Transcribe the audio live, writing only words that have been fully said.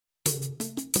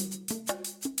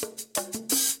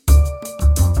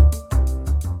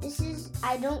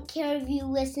Don't Care If You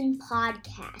Listen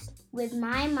podcast with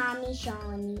my mommy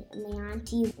Shalini and my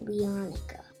auntie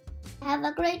Leonica. Have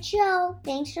a great show.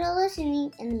 Thanks for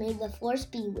listening, and may the force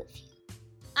be with you.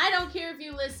 I don't care if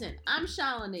you listen. I'm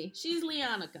Shalini. She's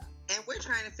Leonica. And we're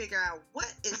trying to figure out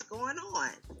what is going on.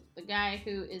 The guy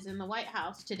who is in the White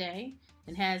House today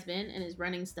and has been and is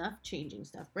running stuff, changing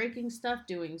stuff, breaking stuff,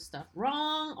 doing stuff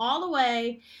wrong all the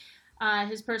way.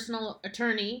 His personal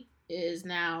attorney is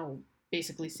now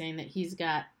basically saying that he's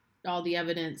got all the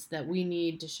evidence that we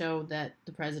need to show that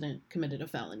the president committed a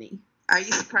felony. Are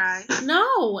you surprised?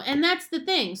 No, and that's the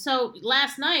thing. So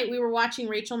last night we were watching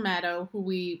Rachel Maddow, who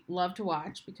we love to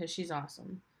watch because she's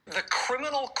awesome. The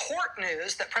criminal court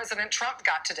news that President Trump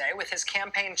got today with his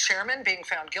campaign chairman being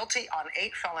found guilty on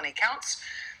 8 felony counts.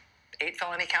 8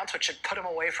 felony counts, which should put him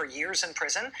away for years in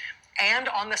prison. And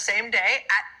on the same day,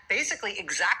 at basically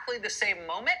exactly the same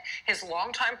moment, his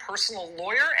longtime personal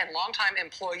lawyer and longtime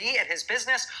employee at his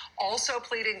business also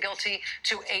pleading guilty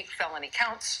to 8 felony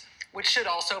counts, which should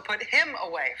also put him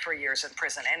away for years in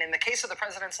prison. And in the case of the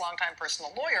president's longtime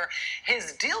personal lawyer,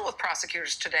 his deal with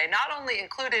prosecutors today not only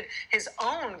included his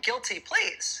own guilty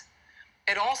pleas,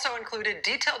 it also included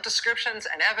detailed descriptions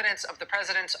and evidence of the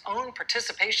president's own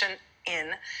participation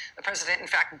in the president, in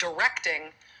fact,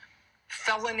 directing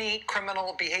felony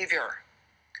criminal behavior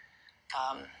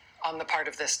on the part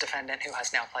of this defendant who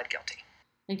has now pled guilty.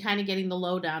 And kind of getting the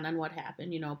lowdown on what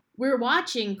happened, We're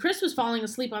watching, Chris was falling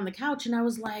asleep on the couch, and I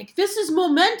was like, this is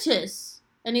momentous.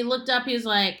 And he looked up, he was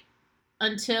like,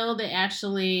 until they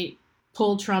actually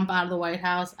pull Trump out of the White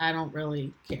House, I don't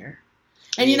really care.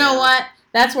 And you know what?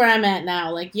 That's where I'm at now.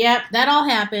 Like, yep, that all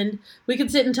happened. We could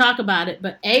sit and talk about it,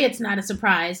 but A, it's not a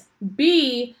surprise.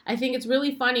 B, I think it's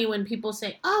really funny when people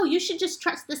say, oh, you should just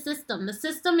trust the system. The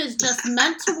system is just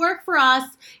meant to work for us,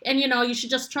 and, you should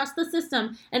just trust the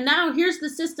system. And now here's the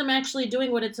system actually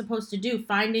doing what it's supposed to do,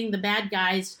 finding the bad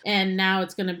guys, and now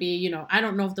it's going to be, I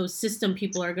don't know if those system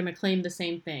people are going to claim the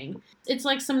same thing. It's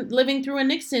like some living through a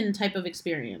Nixon type of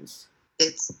experience.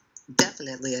 It's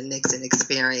definitely a Nixon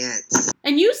experience.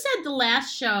 And you said the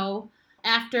last show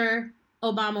after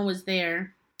Obama was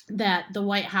there that the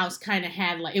White House kind of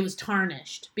had, like, it was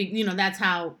tarnished. That's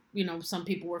how, some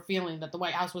people were feeling, that the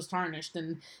White House was tarnished,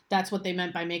 and that's what they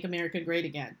meant by make America great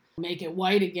again. Make it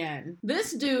white again.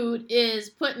 This dude is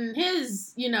putting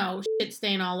his, shit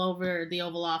stain all over the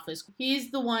Oval Office.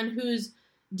 He's the one who's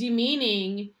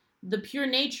demeaning the pure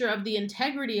nature of the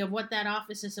integrity of what that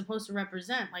office is supposed to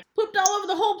represent. Like, pooped all over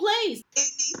the whole place.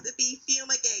 It needs to be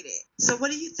fumigated. So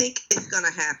what do you think is going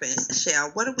to happen,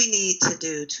 Shell? What do we need to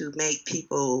do to make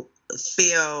people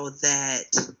feel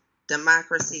that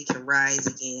democracy can rise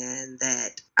again,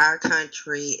 that our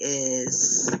country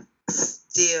is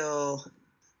still,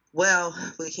 well,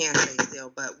 we can't say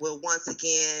still, but will once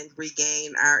again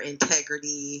regain our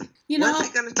integrity? What's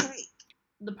it going to take?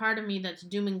 The part of me that's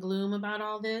doom and gloom about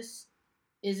all this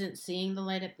isn't seeing the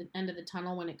light at the end of the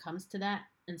tunnel when it comes to that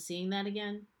and seeing that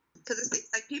again. Because it seems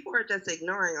like people are just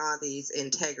ignoring all these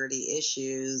integrity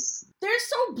issues. They're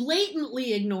so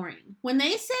blatantly ignoring. When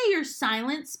they say your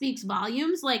silence speaks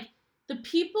volumes, like the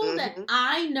people that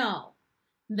I know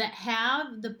that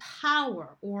have the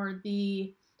power or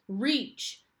the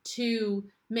reach to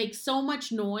make so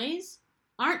much noise,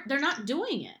 they're not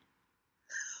doing it.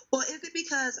 Well, is it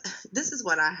because, this is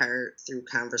what I heard through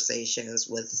conversations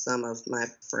with some of my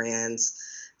friends,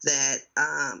 that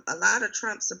a lot of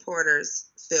Trump supporters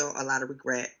feel a lot of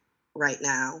regret right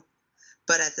now.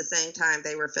 But at the same time,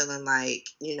 they were feeling like,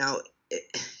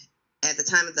 at the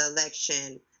time of the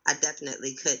election, I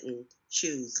definitely couldn't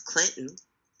choose Clinton,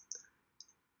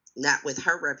 not with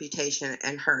her reputation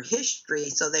and her history.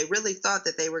 So they really thought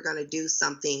that they were going to do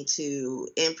something to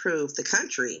improve the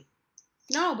country.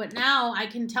 No, but now I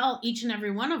can tell each and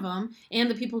every one of them and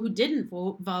the people who didn't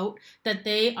vote that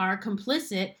they are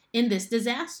complicit in this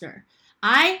disaster.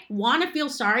 I want to feel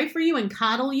sorry for you and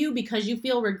coddle you because you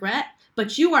feel regret,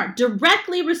 but you are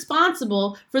directly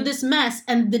responsible for this mess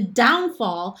and the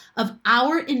downfall of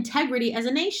our integrity as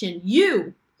a nation.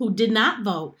 You who did not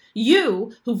vote,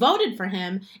 you who voted for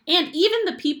him, and even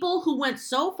the people who went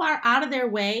so far out of their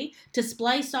way to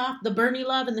splice off the Bernie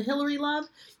love and the Hillary love,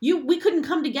 we couldn't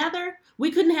come together. We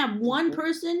couldn't have one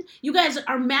person. You guys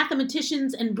are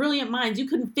mathematicians and brilliant minds. You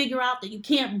couldn't figure out that you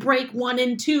can't break one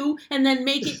in two and then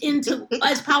make it into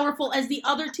as powerful as the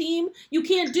other team. You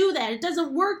can't do that. It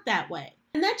doesn't work that way.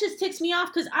 And that just ticks me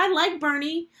off because I like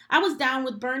Bernie. I was down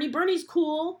with Bernie. Bernie's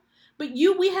cool. But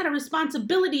we had a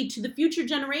responsibility to the future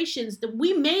generations that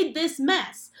we made this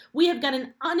mess. We have got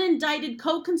an unindicted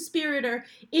co-conspirator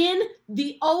in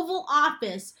the Oval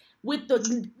Office with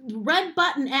the red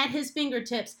button at his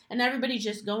fingertips, and everybody's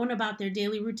just going about their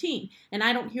daily routine. And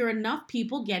I don't hear enough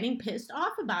people getting pissed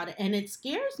off about it, and it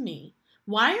scares me.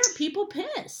 Why are people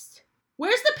pissed?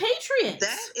 Where's the Patriots?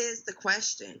 That is the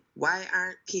question. Why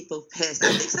aren't people pissed? I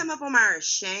think some of them are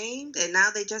ashamed, and now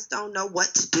they just don't know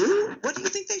what to do. What do you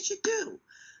think they should do?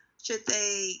 Should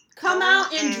they come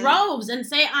out in droves and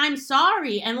say, I'm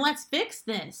sorry, and let's fix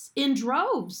this in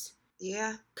droves?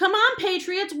 Yeah. Come on,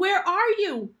 Patriots, where are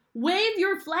you? Wave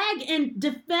your flag and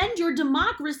defend your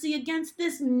democracy against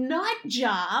this nut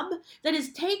job that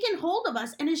has taken hold of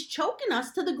us and is choking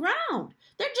us to the ground.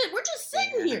 We're just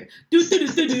sitting here.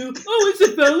 Oh, it's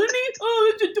a felony?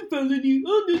 Oh, it's a felony.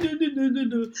 Oh, no.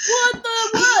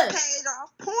 What? Paid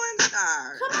off porn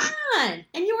stars. Come on.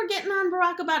 And you were getting on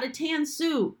Barack about a tan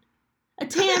suit. A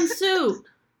tan suit.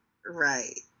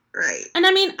 Right. And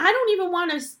I mean, I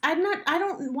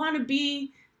don't want to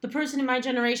be the person in my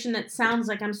generation that sounds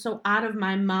like I'm so out of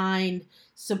my mind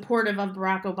supportive of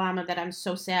Barack Obama that I'm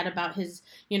so sad about his,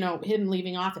 him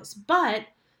leaving office. But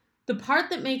the part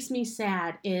that makes me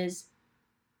sad is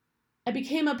I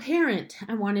became a parent.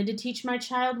 I wanted to teach my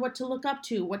child what to look up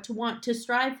to, what to want to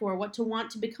strive for, what to want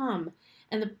to become.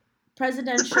 And the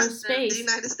presidential space. The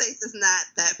United States is not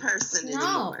that person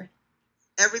anymore.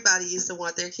 Everybody used to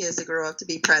want their kids to grow up to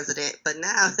be president, but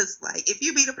now it's like, if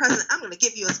you be the president, I'm going to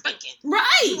give you a spanking.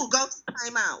 Right. You will go to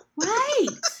timeout. Right.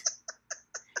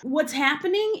 What's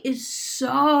happening is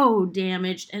so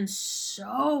damaged and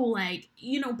so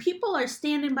people are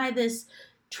standing by this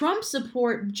Trump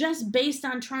support just based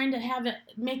on trying to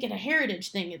make it a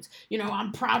heritage thing. It's,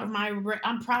 I'm proud of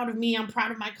me, I'm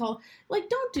proud of my culture. Like,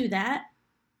 don't do that.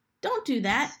 Don't do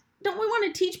that. Don't we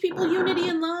want to teach people unity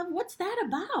and love? What's that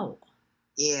about?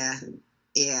 Yeah.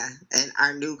 And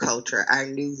our new culture, our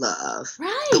new love.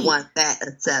 Right. The one that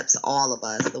accepts all of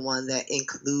us, the one that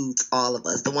includes all of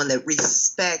us, the one that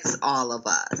respects all of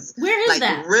us. Where is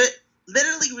that?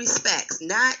 Literally respects,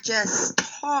 not just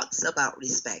talks about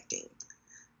respecting.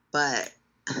 But,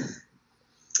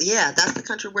 yeah, that's the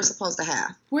country we're supposed to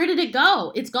have. Where did it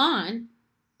go? It's gone.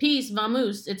 Peace,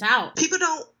 vamoose, it's out. People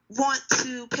don't want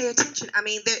to pay attention. I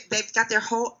mean, they've got their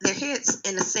heads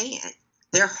in the sand.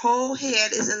 Their whole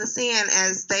head is in the sand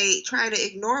as they try to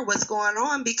ignore what's going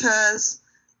on because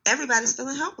everybody's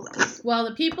feeling helpless. Well,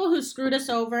 the people who screwed us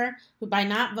over by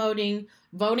not voting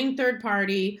third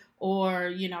party,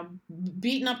 or,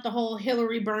 beating up the whole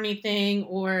Hillary Bernie thing,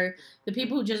 or the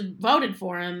people who just voted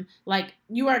for him, like,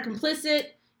 you are complicit.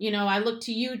 I look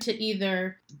to you to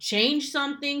either change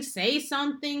something, say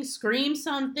something, scream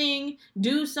something,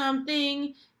 do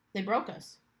something. They broke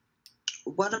us.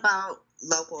 What about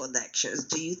local elections?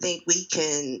 Do you think we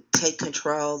can take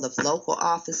control of local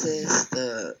offices,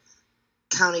 the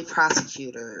county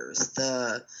prosecutors,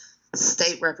 the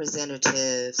state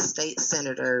representatives, state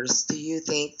senators? Do you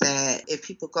think that if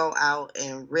people go out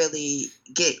and really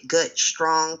get good,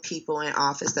 strong people in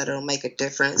office, that it'll make a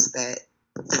difference, that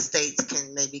the states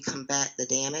can maybe combat the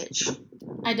damage?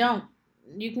 I don't.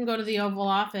 You can go to the Oval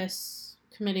Office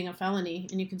committing a felony,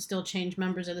 and you can still change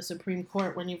members of the Supreme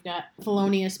Court when you've got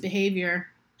felonious behavior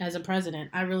as a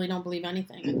president. I really don't believe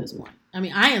anything at this point. I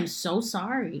mean, I am so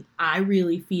sorry. I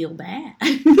really feel bad.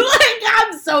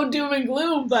 I'm so doom and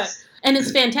gloom, and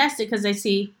it's fantastic because I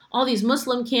see all these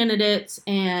Muslim candidates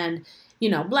and,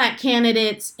 Black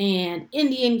candidates and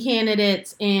Indian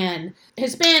candidates and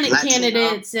Hispanic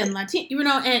candidates and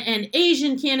Latino, and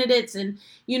Asian candidates, and,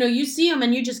 you see them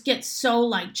and you just get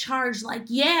so charged,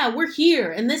 yeah, we're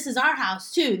here and this is our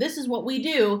house too. This is what we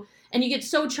do. And you get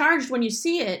so charged when you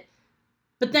see it,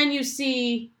 but then you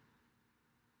see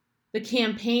the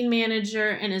campaign manager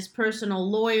and his personal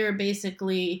lawyer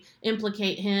basically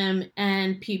implicate him,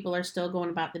 and people are still going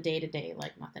about the day-to-day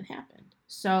like nothing happened.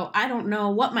 So I don't know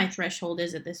what my threshold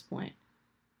is at this point.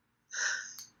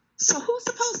 So who's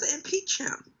supposed to impeach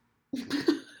him?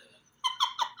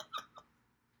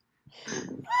 I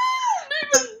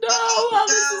don't even know how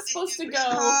this is supposed to go.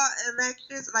 Recall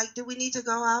elections, do we need to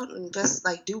go out and just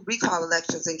do recall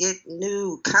elections and get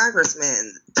new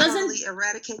congressmen? Totally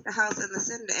eradicate the House and the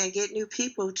Senate and get new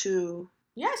people to.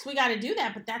 Yes, we got to do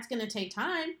that, but that's going to take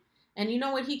time. And you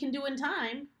know what he can do in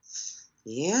time?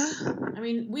 Yeah. I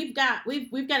mean, we've got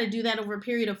to do that over a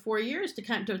period of 4 years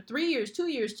to 3 years, 2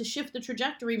 years to shift the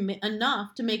trajectory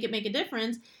enough to make a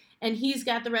difference. And he's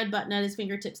got the red button at his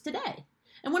fingertips today.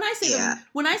 And when I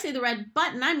say the red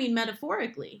button, I mean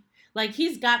metaphorically.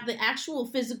 He's got the actual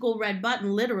physical red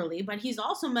button, literally, but he's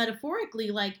also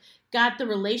metaphorically, got the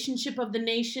relationship of the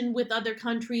nation with other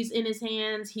countries in his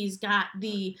hands. He's got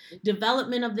the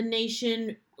development of the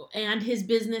nation and his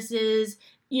businesses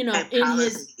you know, and in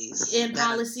policies in that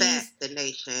policies. affect the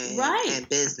nation Right. and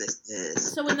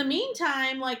businesses. So in the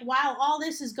meantime, like while all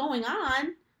this is going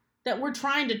on, that we're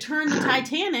trying to turn the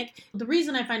Titanic, the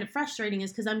reason I find it frustrating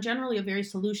is because I'm generally a very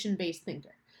solution-based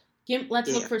thinker.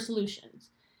 Let's look for solutions.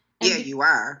 And you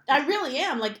are. I really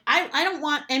am. Like, I don't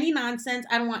want any nonsense.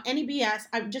 I don't want any BS.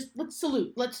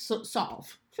 Let's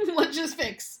solve. Let's just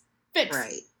fix.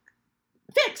 Right.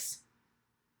 Fix.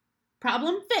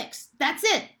 Problem, fix. That's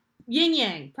it. Yin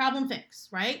yang, problem, fix,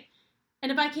 right?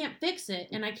 And if I can't fix it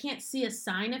and I can't see a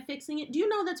sign of fixing it, do you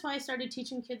know that's why I started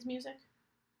teaching kids music?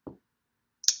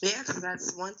 Yeah, because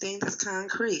that's one thing that's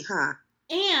concrete, huh?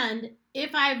 And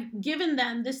if I've given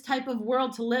them this type of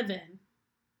world to live in,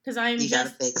 because you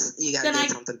gotta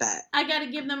get something back. I gotta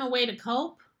give them a way to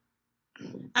cope.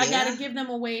 I gotta give them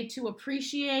a way to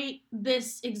appreciate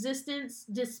this existence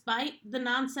despite the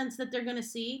nonsense that they're gonna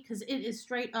see, because it is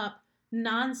straight up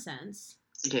nonsense.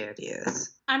 Yeah, it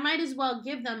is. I might as well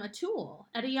give them a tool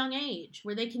at a young age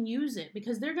where they can use it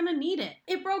because they're going to need it.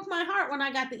 It broke my heart when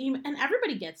I got the email, and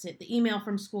everybody gets it, the email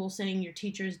from school saying your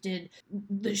teachers did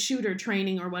the shooter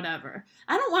training or whatever.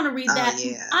 I don't want to read that.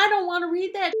 Yeah. I don't want to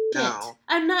read that shit. No.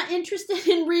 I'm not interested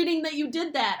in reading that you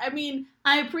did that. I mean,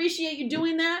 I appreciate you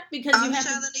doing that because you have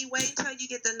Shalini, wait until you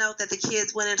get the note that the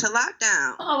kids went into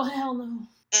lockdown. Oh, hell no. And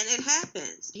it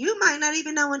happens. You might not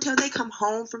even know until they come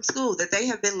home from school that they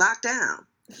have been locked down.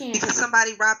 Because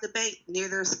somebody robbed a bank near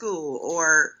their school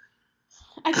or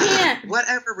I can't.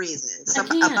 Whatever reason.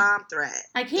 A bomb threat.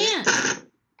 I can't.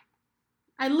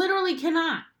 I literally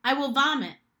cannot. I will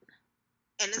vomit.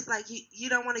 And it's like you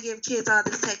don't want to give kids all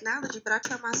this technology, but I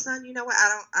tell my son, you know what?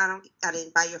 I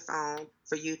didn't buy your phone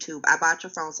for YouTube. I bought your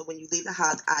phone so when you leave the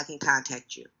house I can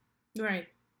contact you. Right.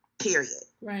 Period.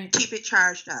 Right. Keep it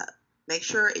charged up. Make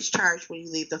sure it's charged when you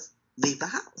leave the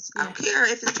house. Yeah. I don't care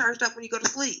if it's charged up when you go to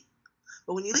sleep.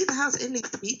 But when you leave the house, it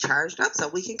needs to be charged up so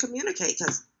we can communicate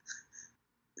because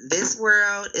this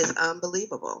world is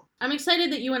unbelievable. I'm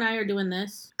excited that you and I are doing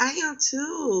this. I am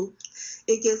too.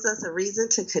 It gives us a reason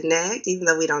to connect, even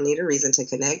though we don't need a reason to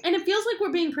connect. And it feels like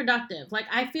we're being productive. Like,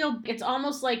 I feel it's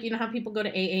almost like, you know how people go to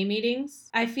AA meetings?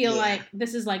 I feel like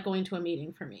this is like going to a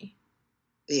meeting for me.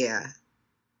 Yeah.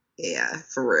 Yeah,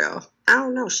 for real. I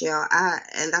don't know, Shell.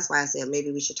 And that's why I said maybe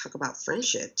we should talk about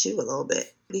friendship too a little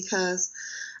bit because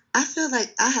I feel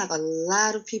like I have a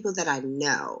lot of people that I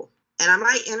know, and I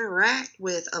might interact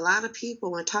with a lot of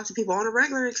people and talk to people on a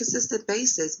regular and consistent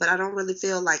basis, but I don't really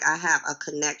feel like I have a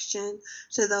connection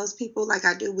to those people like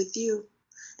I do with you.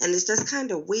 And it's just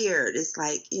kind of weird. It's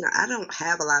like, you know, I don't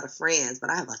have a lot of friends, but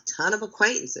I have a ton of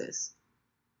acquaintances.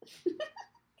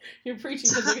 You're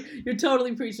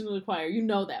totally preaching to the choir. You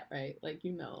know that, right? Like,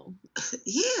 you know.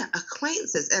 Yeah,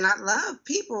 acquaintances. And I love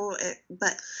people,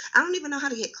 but I don't even know how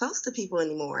to get close to people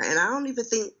anymore. And I don't even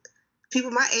think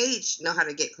people my age know how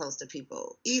to get close to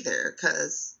people either,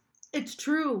 because... It's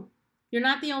true. You're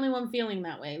not the only one feeling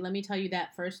that way. Let me tell you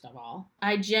that first of all.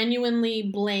 I genuinely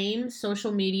blame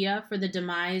social media for the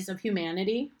demise of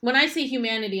humanity. When I say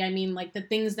humanity, I mean like the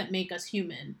things that make us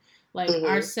human. Like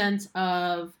our sense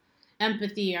of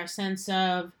empathy, our sense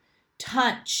of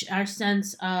touch, our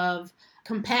sense of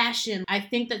compassion. I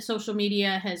think that social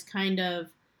media has kind of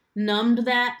numbed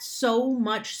that so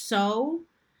much so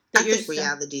that I think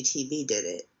reality TV did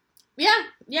it.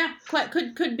 Yeah,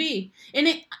 could be. And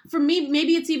it for me,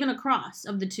 maybe it's even a cross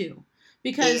of the two.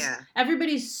 Because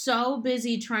everybody's so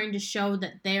busy trying to show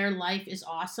that their life is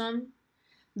awesome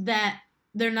that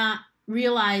they're not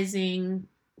realizing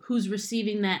who's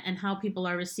receiving that and how people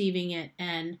are receiving it,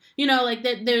 and you know, like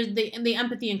that there's the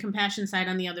empathy and compassion side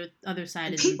on the other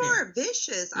side. People are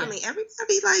vicious. Yeah. I mean,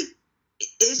 everybody like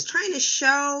is trying to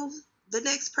show the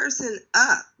next person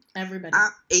up. Everybody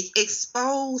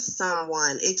expose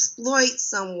someone, exploit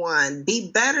someone, be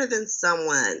better than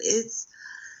someone.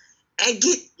 And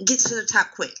get to the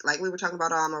top quick. Like we were talking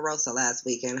about Omarosa last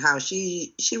week and how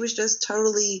she was just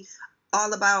totally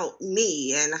all about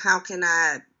me and how can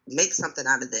I make something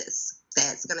out of this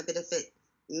that's going to benefit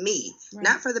me,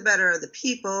 not for the better of the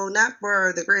people, not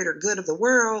for the greater good of the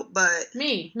world, but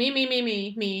me, and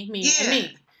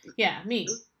me. Yeah, me.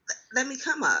 Let me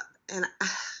come up. And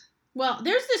well,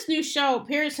 there's this new show,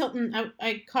 Paris Hilton.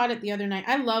 I caught it the other night.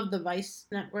 I love the Vice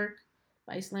network,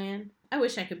 Viceland. I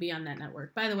wish I could be on that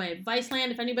network. By the way,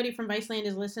 Viceland, if anybody from Viceland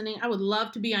is listening, I would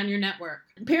love to be on your network.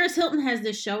 Paris Hilton has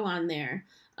this show on there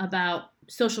about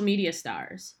social media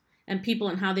stars and people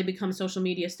and how they become social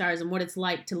media stars and what it's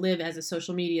like to live as a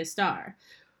social media star.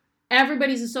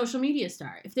 Everybody's a social media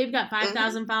star. If they've got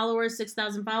 5,000 followers,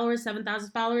 6,000 followers,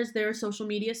 7,000 followers, they're a social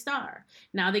media star.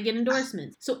 Now they get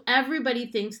endorsements. So everybody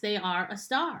thinks they are a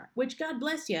star, which God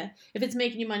bless you if it's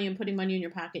making you money and putting money in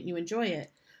your pocket and you enjoy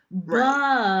it.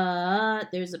 Right.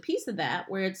 But there's a piece of that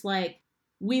where it's like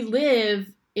we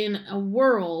live in a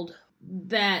world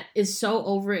that is so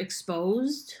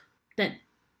overexposed that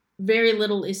very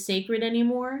little is sacred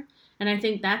anymore. And I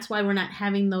think that's why we're not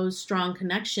having those strong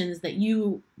connections that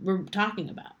you were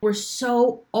talking about. We're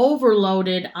so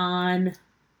overloaded on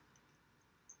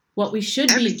what we should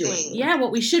be doing. Yeah,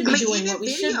 what we should be doing. What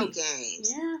we should be.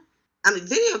 Games. Yeah. I mean,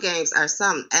 video games are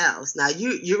something else. Now,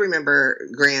 you remember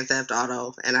Grand Theft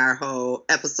Auto and our whole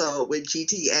episode with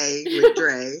GTA with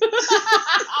Dre.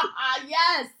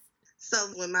 Yes. So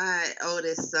when my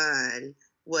oldest son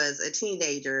was a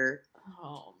teenager,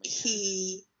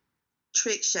 he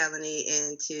tricked Shelly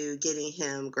into getting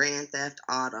him Grand Theft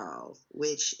Auto,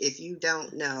 which, if you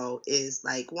don't know, is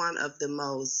like one of the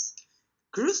most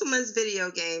gruesomest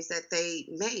video games that they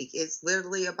make. It's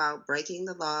literally about breaking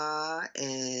the law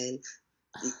and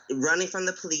running from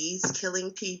the police,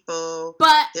 killing people.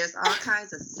 But there's all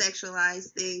kinds of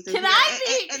sexualized things. Can I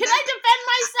defend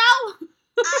myself?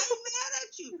 I'm mad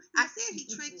at you. I said he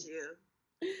tricked you.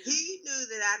 He knew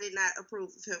that I did not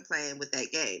approve of him playing with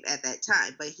that game at that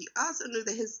time, but he also knew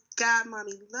that his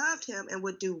godmommy loved him and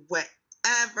would do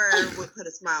whatever would put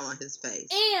a smile on his face.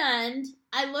 And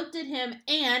I looked at him,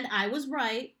 and I was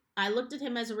right. I looked at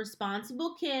him as a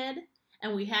responsible kid,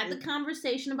 and we had the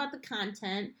conversation about the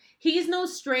content. He's no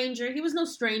stranger. He was no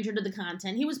stranger to the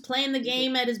content. He was playing the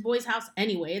game at his boy's house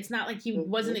anyway. It's not like he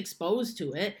wasn't exposed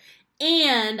to it.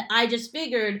 And I just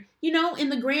figured, in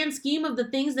the grand scheme of the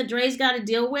things that Dre's got to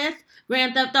deal with,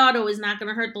 Grand Theft Auto is not going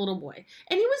to hurt the little boy.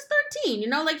 And he was 13, he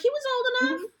was old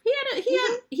enough.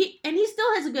 And he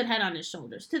still has a good head on his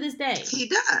shoulders to this day. He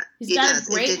does. He's got a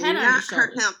great head on his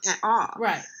shoulders. It did not hurt him at all.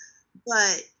 Right.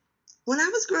 But when I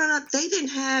was growing up, they didn't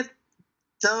have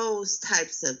those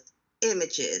types of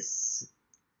images.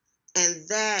 And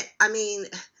that,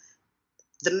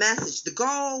 the message, the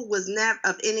goal was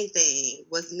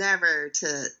never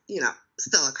to,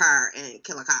 steal a car and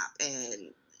kill a cop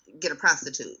and get a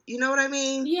prostitute. You know what I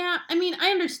mean? Yeah,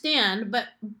 I understand, but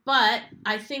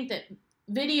I think that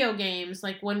video games,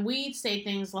 like when we say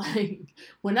things like,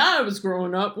 when I was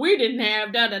growing up, we didn't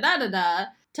have da-da-da-da-da,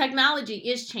 technology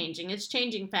is changing. It's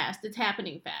changing fast. It's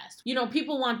happening fast.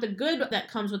 People want the good that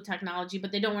comes with technology,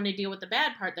 but they don't want to deal with the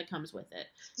bad part that comes with it.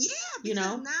 Yeah,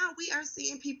 because now we are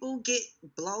seeing people get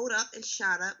blowed up and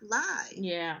shot up live.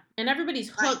 Yeah, and everybody's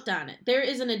hooked on it. There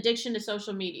is an addiction to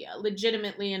social media,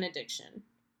 legitimately an addiction.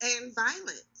 And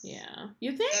violence. Yeah.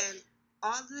 You think? And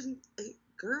all the...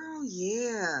 Girl,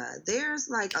 yeah. There's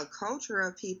like a culture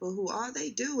of people who all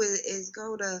they do is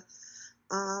go to...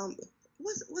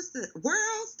 What's the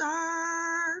World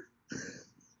Star?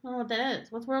 Oh, what that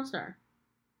is? What's World Star?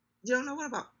 You don't know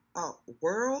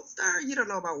World Star? You don't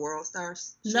know about World Star?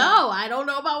 No, I don't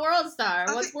know about World Star.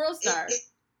 Okay. What's World Star?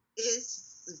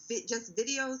 It's just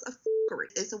videos of f***ery.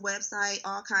 It's a website,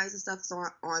 all kinds of stuff's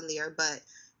on there, but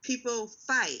people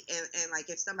fight, and like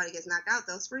if somebody gets knocked out,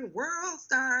 they'll scream World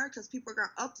Star because people are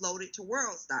gonna upload it to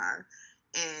World Star.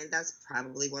 And that's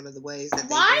probably one of the ways that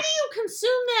Why do you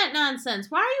consume that nonsense?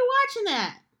 Why are you watching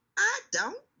that? I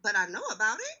don't, but I know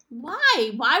about it.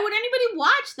 Why? Why would anybody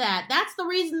watch that? That's the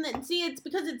reason that, it's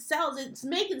because it sells. It's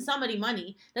making somebody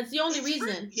money. That's the only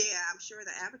reason. Yeah, I'm sure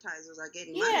the advertisers are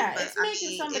getting money. Yeah, it's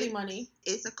making somebody money.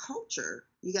 It's a culture.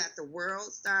 You got the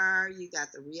World Star. You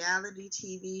got the reality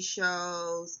TV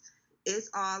shows. It's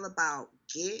all about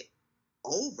get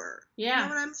over. Yeah. You know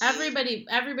what I'm saying?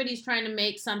 Everybody's trying to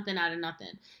make something out of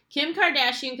nothing. Kim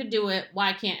Kardashian could do it.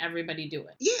 Why can't everybody do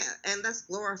it? Yeah, and that's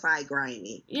glorified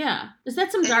grimy. Yeah. Is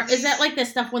that some dark? Is that like the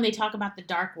stuff when they talk about the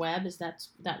dark web? Is that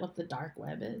what the dark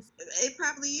web is? It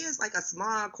probably is like a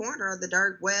small corner of the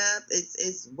dark web.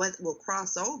 It's what will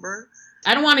cross over.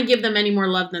 I don't want to give them any more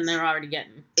love than they're already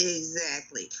getting.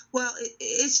 Exactly. Well,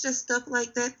 it's just stuff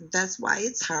like that. That's why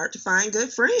it's hard to find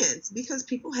good friends, because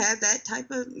people have that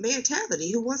type of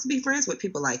mentality. Who wants to be friends with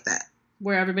people like that?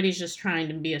 Where everybody's just trying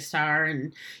to be a star.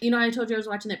 And, I told you I was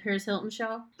watching that Paris Hilton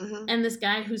show. Mm-hmm. And this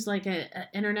guy who's like an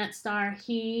internet star,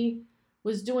 he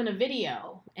was doing a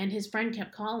video and his friend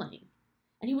kept calling.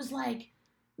 And he was like,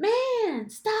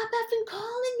 man, stop effing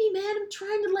calling me, man. I'm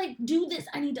trying to do this.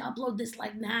 I need to upload this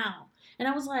now. And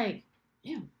I was like,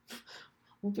 ew,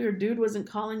 hope your dude wasn't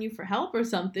calling you for help or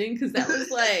something, because that was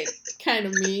kind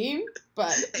of mean.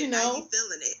 But, How you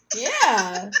feeling it?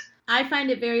 Yeah. I find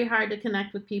it very hard to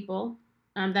connect with people.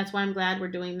 That's why I'm glad we're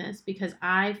doing this, because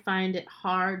I find it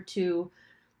hard to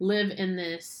live in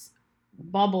this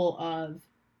bubble of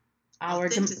our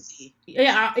authenticity.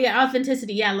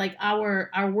 Authenticity. Yeah, like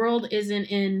our world isn't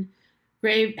in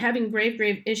having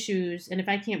grave issues, and if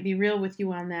I can't be real with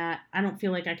you on that, I don't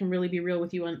feel like I can really be real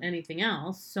with you on anything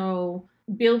else. So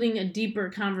building a deeper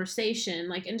conversation,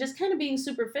 like, and just kind of being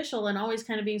superficial, and always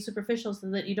kind of being superficial so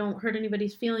that you don't hurt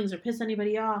anybody's feelings or piss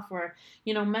anybody off, or,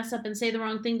 you know, mess up and say the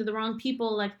wrong thing to the wrong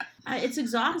people. Like, it's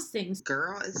exhausting.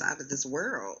 Girl, it's out of this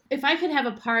world. If I could have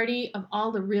a party of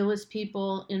all the realest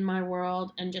people in my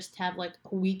world and just have like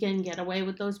a weekend getaway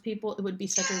with those people, it would be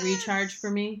such a recharge for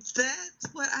me.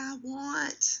 That's what I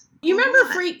want. You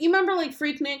remember like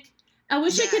Freaknik? I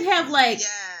wish I could have like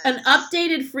an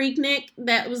updated Freaknik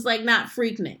that was like not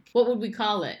Freaknik. What would we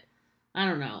call it? I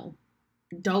don't know.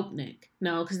 Dopenik.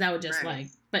 No, because that would just like,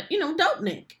 but you know,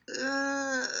 Dopenik.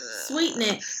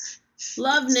 Sweetnik.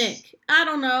 Lovenik. I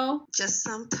don't know. Just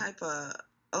some type of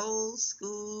old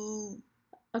school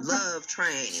love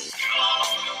train.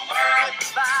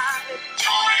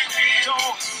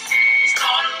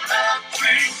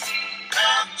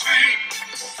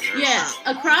 Yeah,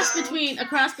 a cross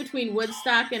between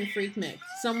Woodstock and Freaknik.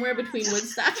 Somewhere between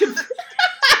Woodstock and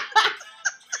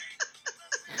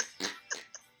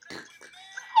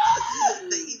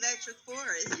The Electric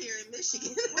Forest here in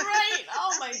Michigan. Right.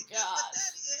 Oh my god.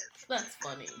 That's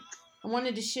funny. I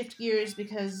wanted to shift gears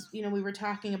because, you know, we were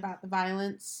talking about the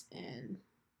violence and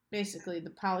basically the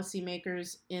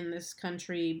policymakers in this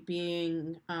country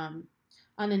being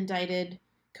unindicted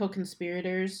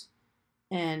co-conspirators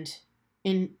and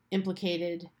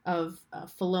implicated of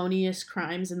felonious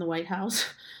crimes in the White House,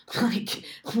 like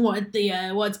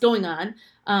what's going on.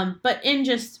 But in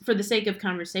just for the sake of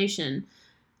conversation,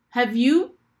 have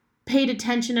you paid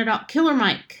attention at all? Killer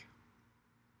Mike.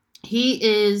 He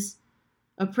is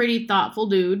a pretty thoughtful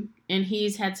dude, and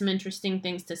he's had some interesting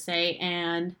things to say,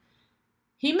 and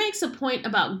he makes a point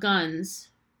about guns.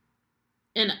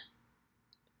 And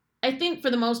I think for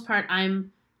the most part,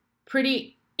 I'm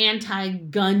pretty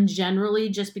anti-gun generally,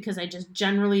 just because I just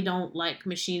generally don't like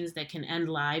machines that can end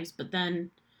lives. But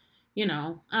then, you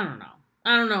know, I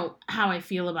don't know how I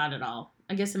feel about it all.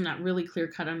 I guess I'm not really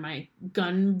clear-cut on my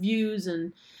gun views,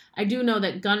 and I do know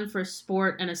that gun for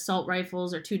sport and assault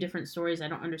rifles are two different stories. I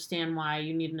don't understand why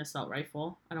you need an assault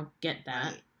rifle. I don't get that.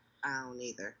 Right. I don't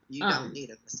either. You don't need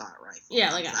an assault rifle.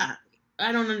 Yeah, like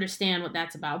I don't understand what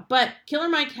that's about. But Killer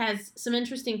Mike has some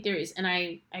interesting theories, and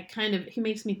I kind of, he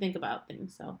makes me think about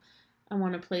things. So I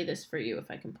want to play this for you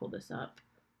if I can pull this up.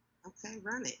 Okay,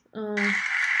 run it. I want to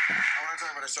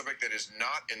talk about a subject that is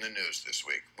not in the news this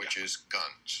week, which is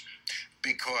guns.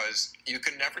 Because you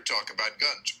can never talk about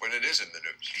guns when it is in the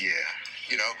news. Yeah.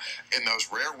 You know, in those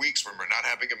rare weeks when we're not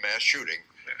having a mass shooting,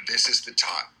 this is the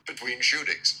time between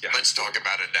shootings. Yeah. Let's talk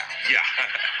about it now. Yeah.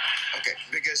 Okay,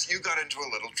 because you got into a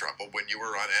little trouble when you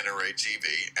were on NRA TV,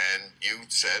 and you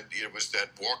said it was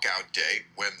that walkout day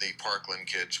when the Parkland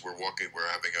kids were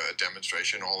having a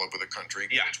demonstration all over the country.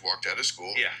 Yeah. Kids walked out of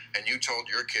school. Yeah. And you told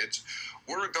your kids,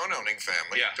 we're a gun-owning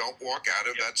family. Yeah. Don't walk out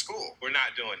of that school. We're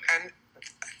not doing that. And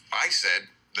I said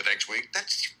the next week,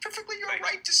 that's perfectly your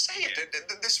right to say it.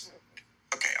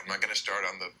 Okay, I'm not going to start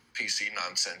on the PC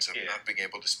nonsense of not being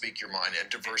able to speak your mind and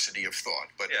diversity of thought,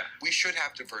 but we should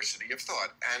have diversity of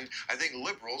thought. And I think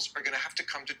liberals are going to have to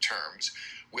come to terms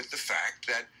with the fact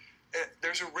that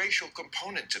there's a racial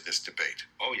component to this debate.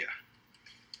 Oh, yeah.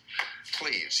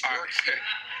 Please.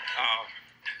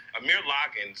 Amir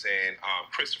Loggins and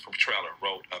Christopher Petrella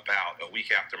wrote about a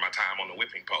week after my time on the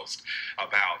Whipping Post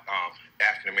about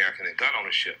African American and gun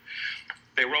ownership.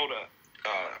 They wrote a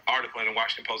article in the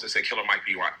Washington Post that said Killer might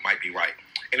be right.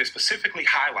 And it specifically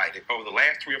highlighted over the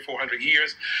last 300 or 400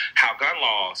 years how gun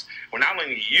laws were not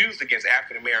only used against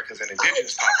African Americans and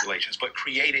indigenous populations, but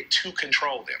created to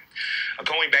control them.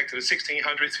 Going back to the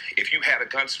 1600s, if you had a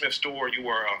gunsmith store, you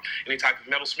were any type of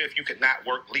metalsmith, you could not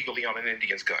work legally on an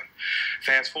Indian's gun.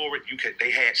 Fast forward,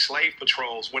 they had slave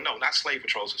patrols. Well, no, not slave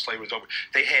patrols. Slavery was over.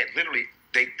 They had literally.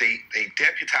 They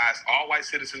deputized all white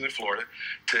citizens in Florida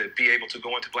to be able to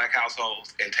go into black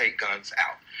households and take guns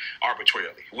out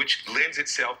arbitrarily, which lends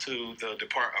itself to the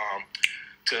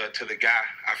to the guy,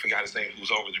 I forgot his name,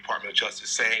 who's over the Department of Justice,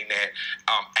 saying that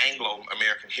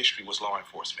Anglo-American history was law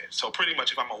enforcement. So pretty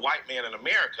much if I'm a white man in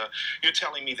America, you're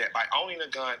telling me that by owning a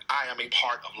gun, I am a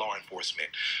part of law enforcement.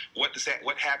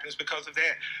 What happens because of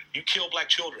that? You kill black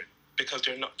children because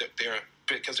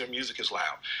because their music is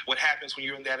loud. What happens when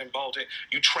you're in that emboldened?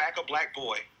 You track a black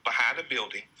boy behind a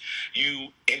building, you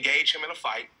engage him in a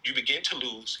fight, you begin to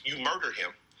lose, you murder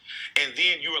him, and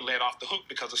then you are let off the hook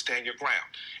because of stand your ground.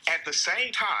 At the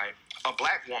same time, a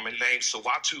black woman named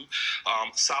Sawatu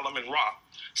Salama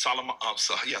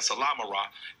Ra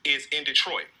is in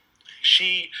Detroit.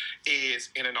 She is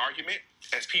in an argument,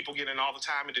 as people get in all the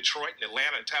time in Detroit and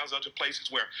Atlanta and tons of other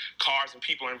places where cars and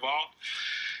people are involved.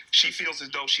 She feels as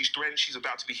though she's threatened. She's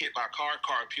about to be hit by a car.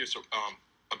 Car appears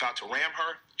about to ram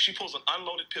her. She pulls an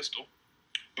unloaded pistol,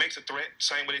 makes a threat,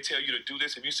 same way they tell you to do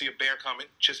this. If you see a bear coming,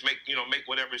 just make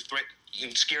whatever is threat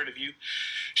and scared of you.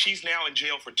 She's now in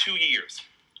jail for 2 years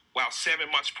while 7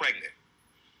 months pregnant.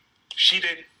 She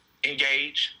didn't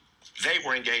engage. They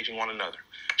were engaging one another.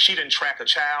 She didn't track a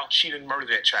child. She didn't murder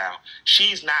that child.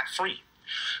 She's not free.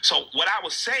 So what I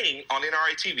was saying on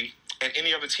NRA TV and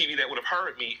any other TV that would have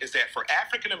heard me is that for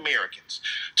African Americans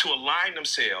to align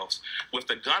themselves with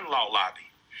the gun law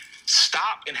lobby,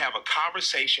 stop and have a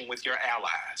conversation with your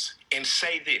allies and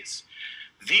say this: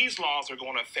 these laws are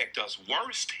going to affect us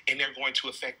worst, and they're going to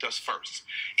affect us first.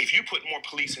 If you put more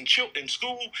police in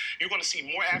school, you're going to see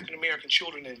more African-American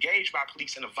children engaged by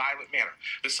police in a violent manner.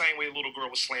 The same way a little girl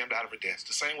was slammed out of her desk.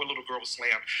 The same way a little girl was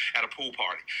slammed at a pool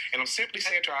party. And I'm simply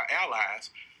saying to our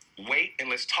allies, wait and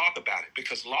let's talk about it,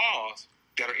 because laws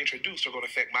that are introduced are going to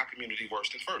affect my community worse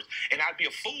than first. And I'd be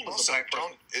a fool as a black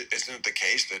person. Isn't it the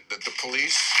case that the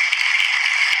police...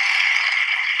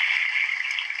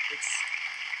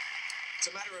 It's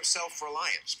a matter of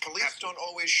self-reliance. Police don't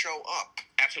always show up.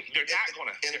 Absolutely. They're not going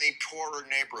to. In the poorer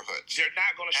neighborhoods. They're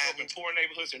not going to show up in poor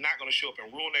neighborhoods. They're not going to show up in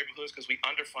rural neighborhoods because we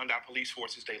underfund our police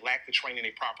forces. They lack the training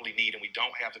they properly need, and we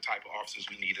don't have the type of officers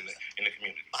we need in the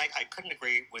community. I couldn't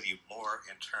agree with you more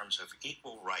in terms of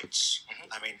equal rights. Mm-hmm.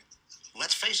 I mean,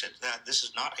 let's face it, this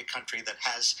is not a country that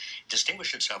has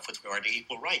distinguished itself with regard to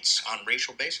equal rights on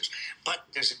racial basis. But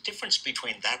there's a difference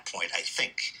between that point, I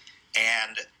think,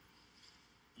 and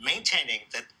maintaining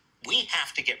that we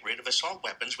have to get rid of assault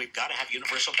weapons. We've got to have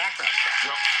universal background checks.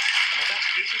 Well, that's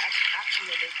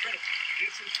absolutely critical.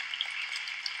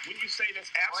 When you say that's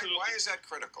absolutely... Why is that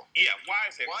critical? Yeah, why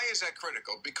is that? Why is that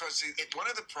critical? Because one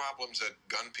of the problems that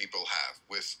gun people have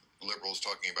with liberals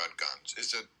talking about guns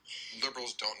is that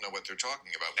liberals don't know what they're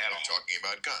talking about when they're talking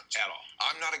about guns. At all.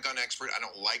 I'm not a gun expert. I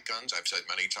don't like guns. I've said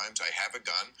many times I have a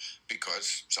gun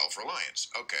because self-reliance.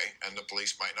 Okay, and the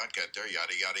police might not get there,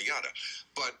 yada, yada, yada.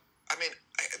 But, I mean,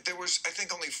 there was, I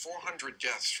think, only 400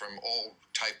 deaths from all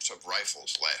types of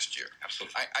rifles last year.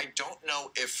 Absolutely. I don't know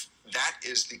if that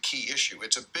is the key issue.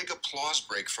 It's a big applause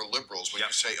break for liberals when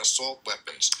you say assault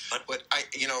weapons. But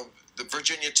the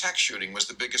Virginia Tech shooting was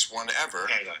the biggest one ever,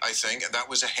 handgun. I think, and that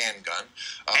was a handgun.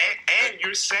 And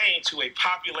you're saying to a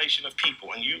population of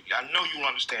people, and I know you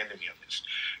understand any of this,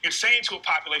 you're saying to a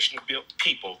population of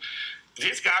people,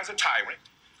 this guy's a tyrant,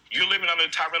 you're living under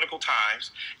tyrannical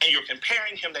times, and you're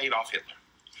comparing him to Adolf Hitler.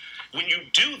 When you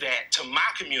do that to my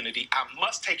community, I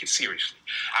must take it seriously.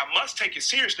 I must take it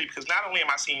seriously because not only am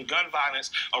I seeing gun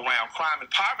violence around crime and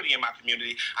poverty in my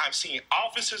community, I'm seeing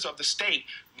officers of the state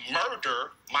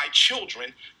murder my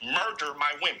children, murder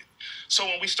my women. So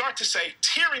when we start to say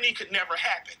tyranny could never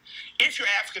happen, if you're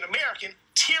African American,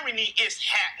 tyranny is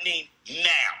happening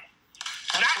now.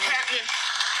 Not happening,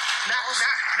 not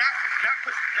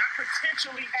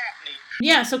potentially happening.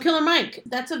 Yeah, so Killer Mike,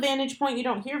 that's a vantage point you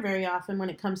don't hear very often when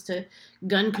it comes to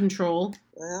gun control.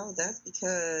 Well, that's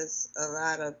because a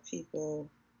lot of people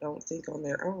don't think on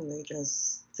their own. They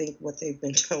just think what they've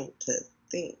been told to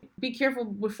think. Be careful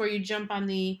before you jump on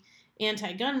the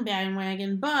anti-gun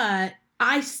bandwagon, but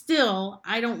I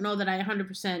don't know that I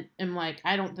 100% am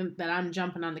I don't think that I'm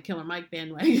jumping on the Killer Mike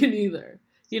bandwagon either.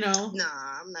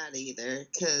 Nah, I'm not either,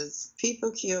 because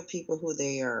people kill people who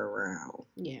they are around.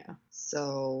 Yeah.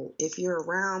 So if you're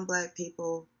around black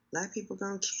people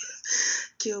gonna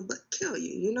kill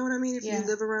you. You know what I mean? If you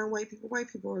live around white people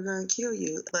are gonna kill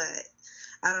you. But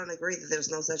I don't agree that there's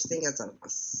no such thing as an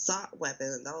assault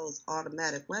weapon. Those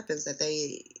automatic weapons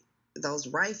those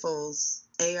rifles,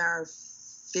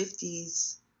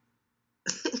 AR-50s.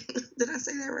 Did I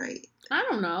say that right? I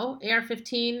don't know.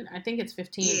 AR-15, I think it's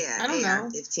 15. Yeah, I don't know.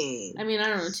 AR-15. I mean, I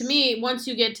don't know. To me, once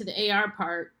you get to the AR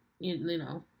part, you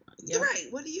know. Yeah. Right.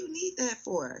 What do you need that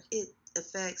for? It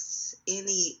affects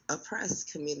any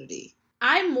oppressed community.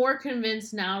 I'm more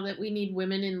convinced now that we need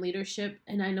women in leadership,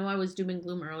 and I know I was doom and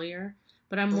gloom earlier,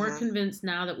 but I'm more convinced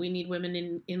now that we need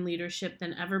women in leadership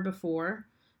than ever before,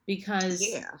 because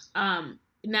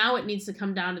now it needs to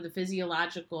come down to the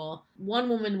physiological. One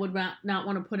woman would not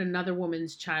want to put another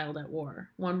woman's child at war.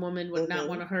 One woman would not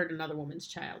want to hurt another woman's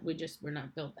child. We're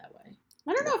not built that way.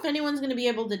 I don't know if anyone's going to be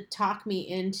able to talk me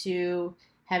into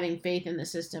having faith in the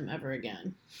system ever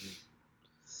again.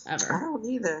 Ever. I don't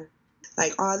either.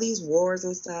 Like all these wars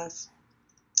and stuff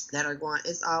that are going,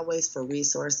 it's always for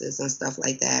resources and stuff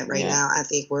like that. Right now, I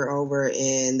think we're over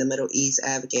in the Middle East,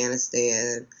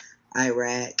 Afghanistan,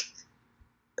 Iraq,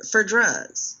 for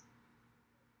drugs,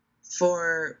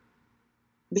 for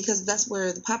because that's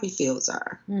where the poppy fields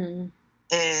are. Mm.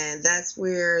 And that's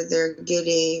where they're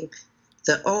getting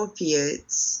the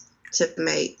opiates to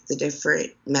make the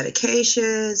different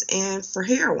medications and for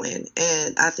heroin.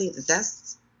 And I think that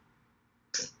that's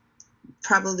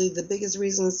probably the biggest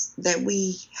reasons that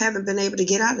we haven't been able to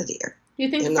get out of there. You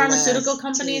think in the pharmaceutical last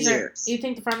companies 10 are? years. You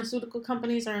think the pharmaceutical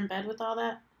companies are in bed with all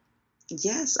that?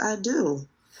 Yes, I do.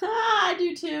 I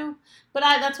do too, but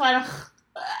that's why I don't.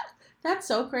 That's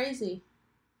so crazy.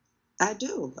 I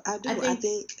do. I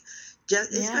think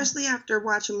just Yeah. especially after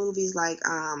watching movies like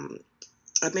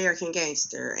American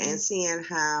Gangster and seeing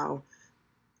how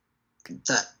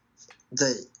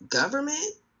the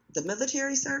government, the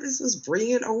military service was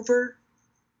bringing over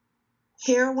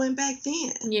heroin back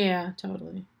then. Yeah,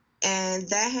 totally. And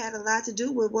that had a lot to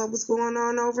do with what was going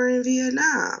on over in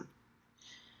Vietnam.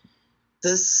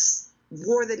 This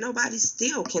war that nobody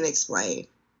still can explain.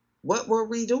 What were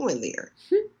we doing there?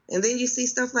 And then you see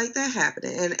stuff like that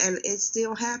happening, and it's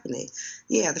still happening.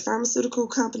 Yeah, the pharmaceutical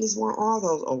companies want all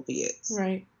those opiates.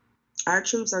 Right. Our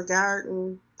troops are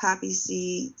guarding poppy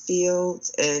seed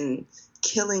fields and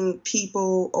killing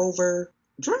people over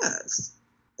drugs.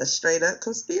 A straight up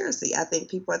conspiracy. I think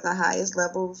people at the highest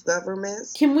level of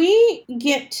governments. Can we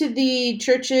get to the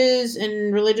churches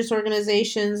and religious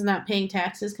organizations not paying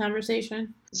taxes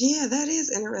conversation? Yeah, that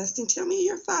is interesting. Tell me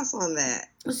your thoughts on that.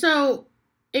 So,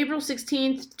 April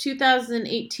 16th,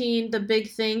 2018, The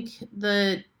Big Think,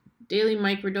 the Daily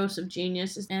Microdose of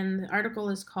Genius, and the article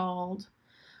is called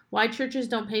Why Churches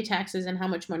Don't Pay Taxes and How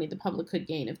Much Money the Public Could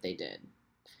Gain If They Did.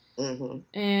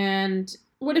 Mm-hmm. And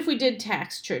what if we did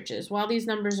tax churches? While these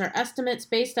numbers are estimates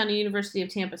based on a University of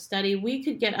Tampa study, we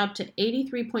could get up to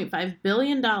 $83.5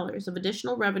 billion of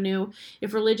additional revenue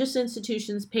if religious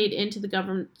institutions paid into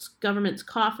the government's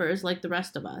coffers like the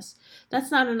rest of us.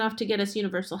 That's not enough to get us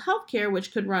universal health care,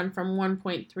 which could run from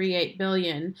 $1.38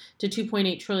 billion to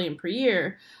 $2.8 trillion per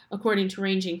year, according to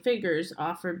ranging figures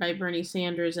offered by Bernie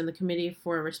Sanders and the Committee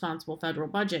for a Responsible Federal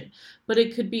Budget. But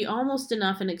it could be almost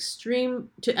enough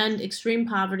to end extreme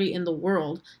poverty in the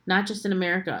world, not just in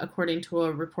America, according to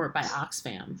a report by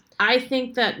Oxfam. I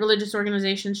think that religious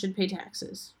organizations should pay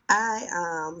taxes. I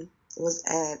was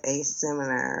at a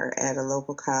seminar at a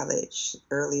local college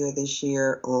earlier this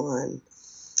year on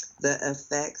the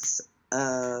effects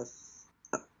of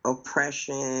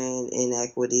oppression,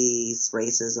 inequities,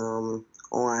 racism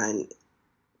on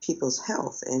people's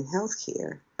health and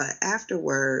healthcare. But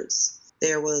afterwards,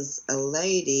 there was a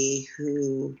lady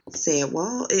who said,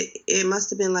 well, it must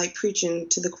have been like preaching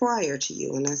to the choir to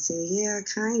you. And I said, yeah,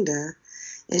 kinda.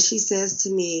 And she says to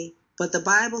me, but the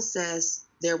Bible says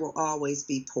there will always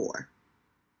be poor.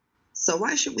 So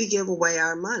why should we give away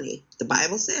our money? The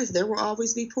Bible says there will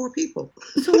always be poor people.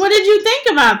 So what did you think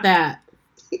about that?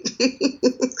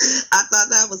 I thought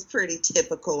that was pretty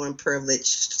typical and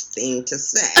privileged thing to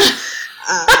say.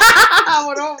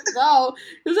 I don't know,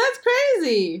 because that's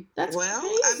crazy. That's crazy.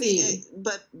 I mean,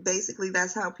 but basically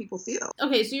that's how people feel.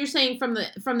 Okay, so you're saying from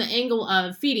the angle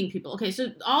of feeding people. Okay,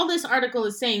 so all this article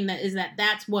is saying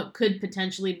that's what could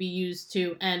potentially be used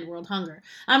to end world hunger.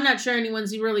 I'm not sure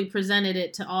anyone's really presented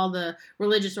it to all the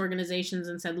religious organizations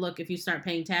and said, look, if you start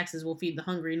paying taxes, we'll feed the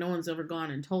hungry. No one's ever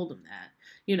gone and told them that.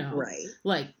 Right.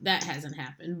 Like that hasn't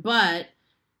happened. But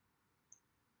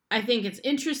I think it's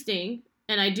interesting,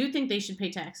 and I do think they should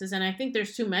pay taxes, and I think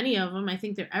there's too many of them. I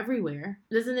think they're everywhere.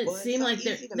 Doesn't it seem so like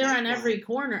they're on every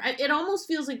corner? It almost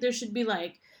feels like there should be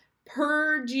like,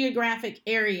 per geographic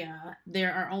area,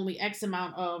 there are only X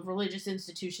amount of religious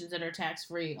institutions that are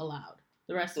tax-free allowed.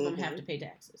 The rest of them have to pay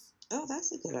taxes. Oh,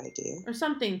 that's a good idea. Or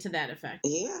something to that effect.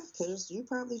 Yeah, because you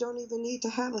probably don't even need to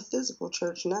have a physical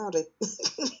church now to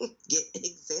get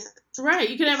exempt. Right.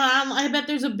 You could have I bet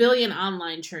there's 1 billion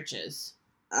online churches.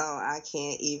 Oh, I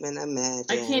can't even imagine.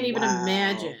 I can't even Wow.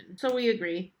 imagine. So we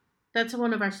agree. That's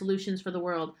one of our solutions for the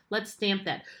world. Let's stamp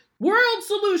that. World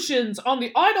solutions on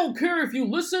the I Don't Care If You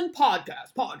Listen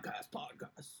podcast.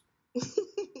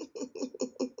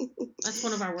 That's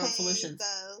one of our world Pay solutions.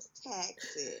 those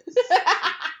taxes.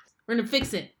 We're going to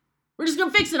fix it. We're just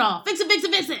going to fix it all. Fix it.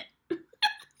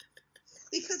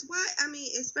 Because why? I mean,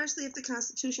 especially if the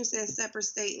Constitution says separate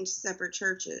state and separate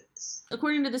churches.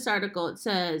 According to this article, it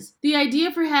says, the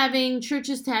idea for having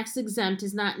churches tax exempt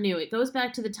is not new. It goes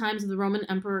back to the times of the Roman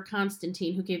Emperor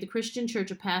Constantine, who gave the Christian church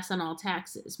a pass on all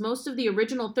taxes. Most of the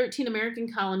original 13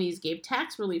 American colonies gave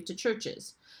tax relief to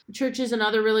churches. Churches and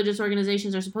other religious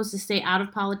organizations are supposed to stay out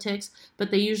of politics,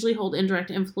 but they usually hold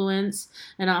indirect influence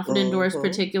and often endorse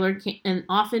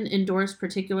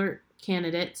particular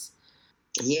candidates.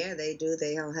 Yeah, they do.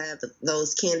 They'll have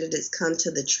those candidates come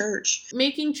to the church.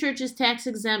 Making churches tax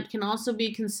exempt can also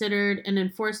be considered an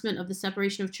enforcement of the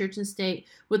separation of church and state,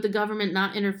 with the government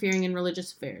not interfering in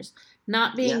religious affairs.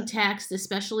 Not being taxed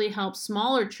especially helps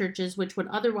smaller churches, which would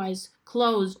otherwise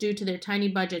close due to their tiny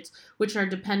budgets, which are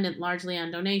dependent largely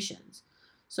on donations.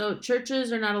 So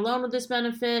churches are not alone with this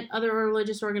benefit. Other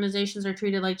religious organizations are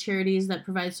treated like charities that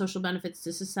provide social benefits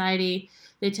to society.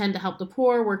 They tend to help the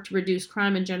poor, work to reduce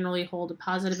crime, and generally hold a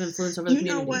positive influence over the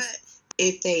communities. You know what?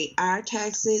 If they are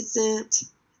tax exempt,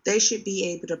 they should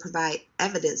be able to provide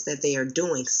evidence that they are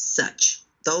doing such.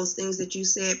 Those things that you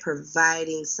said,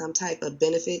 providing some type of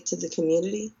benefit to the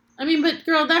community. I mean, but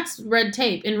girl, that's red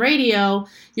tape. In radio,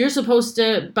 you're supposed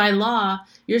to, by law,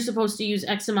 you're supposed to use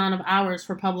X amount of hours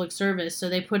for public service. So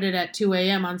they put it at 2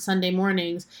 a.m. on Sunday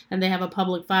mornings, and they have a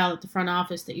public file at the front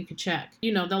office that you could check.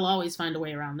 You know, they'll always find a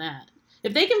way around that.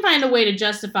 If they can find a way to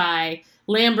justify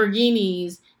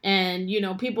Lamborghinis and, you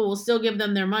know, people will still give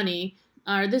them their money.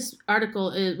 This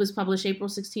article was published April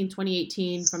 16,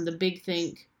 2018 from the Big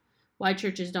Think, Why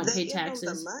Churches Don't Pay Taxes. They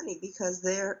give them the money because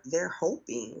they're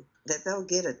hoping that they'll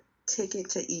get a ticket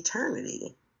to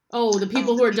eternity. Oh, the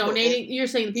people who are donating? You're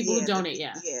saying the people who donate,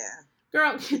 Yeah.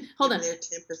 Girl, hold on. They're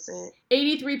 10%.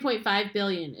 $83.5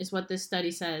 billion is what this study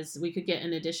says we could get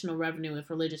in additional revenue if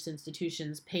religious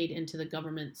institutions paid into the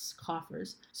government's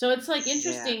coffers. So it's like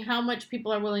interesting how much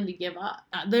people are willing to give up.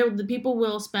 The people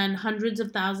will spend hundreds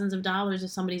of thousands of dollars if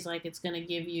somebody's like, it's going to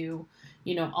give you,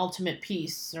 you know, ultimate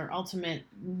peace or ultimate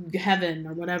heaven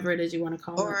or whatever it is you want to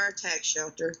call it. Or a tax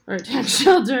shelter. Or a tax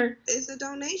shelter. It's a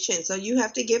donation, so you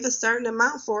have to give a certain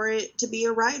amount for it to be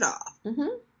a write-off. Mm-hmm.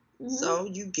 So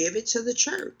you give it to the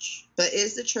church. But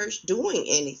is the church doing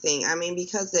anything? I mean,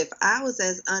 because if I was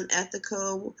as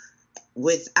unethical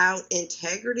without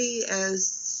integrity as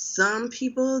some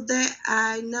people that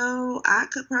I know, I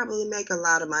could probably make a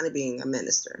lot of money being a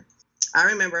minister. I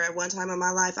remember at one time in my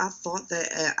life, I thought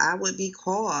that I would be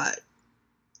called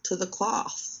to the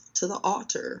cloth, to the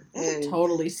altar. I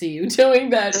totally see you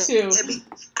doing that too.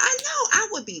 I know I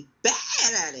would be bad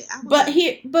at it.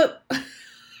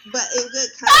 But in good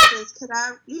conscience, could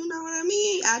I, you know what I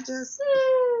mean?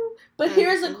 But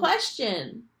here's a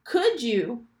question. Could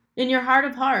you, in your heart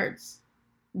of hearts,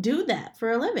 do that for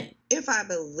a living? If I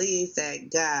believed that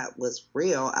God was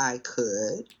real, I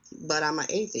could. But I'm an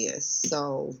atheist.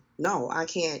 So, no, I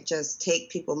can't just take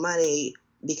people money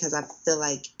because I feel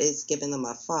like it's giving them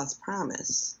a false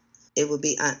promise. It would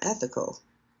be unethical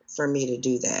for me to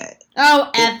do that. Oh,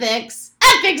 ethics.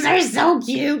 Ethics are so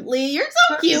cute, Lee. You're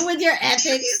so cute with your ethics.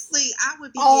 Seriously, I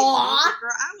would be richer,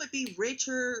 girl. I would be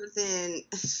richer than...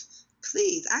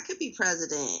 Please, I could be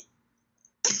president.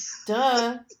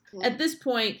 Duh. At this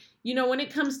point, you know, when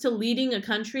it comes to leading a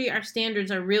country, our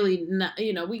standards are really not,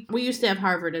 you know, we used to have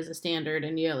Harvard as a standard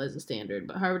and Yale as a standard,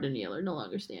 but Harvard and Yale are no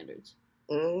longer standards.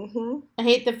 Mm-hmm. I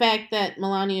hate the fact that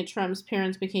Melania Trump's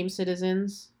parents became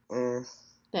citizens.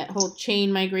 That whole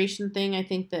chain migration thing, I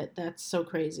think that's so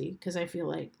crazy because I feel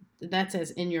like that's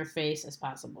as in your face as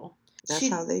possible. That's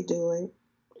how they do it.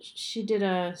 She did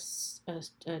a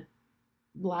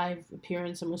live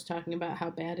appearance and was talking about how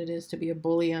bad it is to be a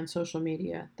bully on social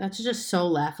media. That's just so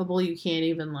laughable. You can't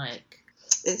even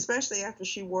especially after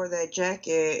she wore that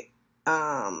jacket,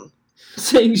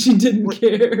 saying she didn't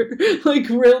care. Like,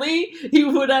 really?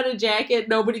 You put on a jacket,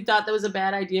 nobody thought that was a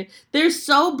bad idea. They're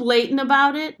so blatant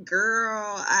about it.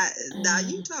 Girl, now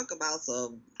you talk about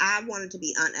I wanted to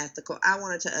be unethical. I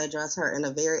wanted to address her in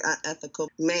a very unethical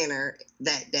manner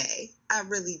that day. I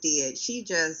really did. She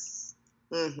just...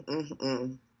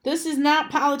 This is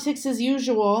not politics as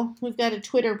usual. We've got a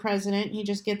Twitter president. He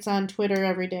just gets on Twitter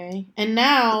every day. And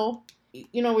now,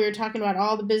 you know, we were talking about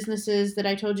all the businesses that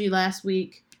I told you last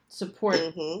week support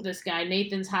this guy,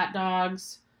 Nathan's Hot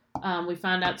Dogs. We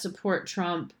found out support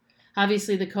Trump.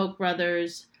 Obviously, the Koch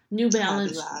brothers, New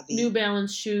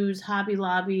Balance shoes, Hobby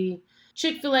Lobby.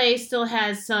 Chick-fil-A still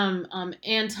has some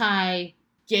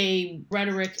anti-gay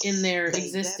rhetoric in their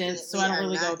existence, so I don't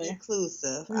really go there.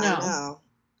 Inclusive, no. I know.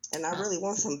 And I really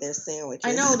want some of their sandwiches.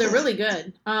 I know, they're really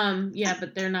good. Yeah,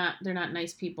 but they're not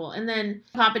nice people. And then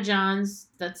Papa John's,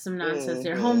 that's some nonsense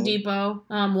there. Home Depot,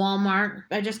 Walmart.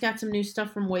 I just got some new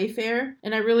stuff from Wayfair,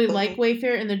 and I really like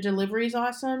Wayfair, and their delivery's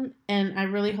awesome, and I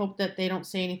really hope that they don't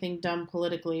say anything dumb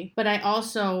politically. But I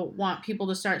also want people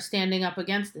to start standing up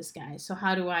against this guy, so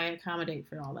how do I accommodate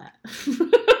for all that?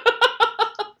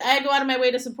 I go out of my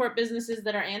way to support businesses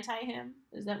that are anti him.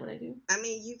 Is that what I do? I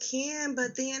mean, you can,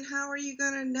 but then how are you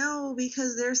going to know?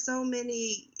 Because there's so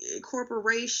many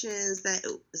corporations, that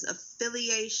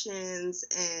affiliations,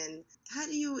 and how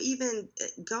do you even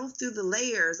go through the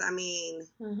layers? I mean,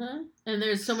 and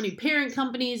there's so many parent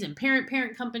companies and parent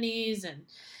companies, and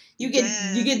you get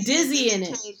dizzy in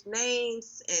it. Change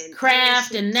names and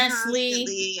Kraft and Nestle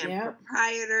and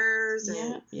proprietors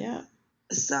and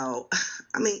So,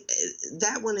 I mean,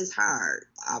 that one is hard.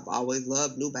 I've always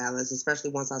loved New Balance, especially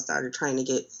once I started trying to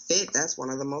get fit. That's one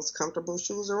of the most comfortable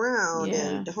shoes around. Yeah.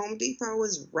 And the Home Depot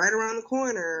is right around the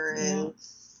corner. Yeah. And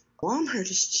Walmart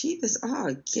is cheap as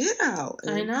all get out.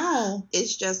 And I know.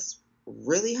 It's just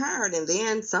really hard. And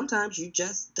then sometimes you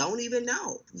just don't even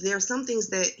know. There are some things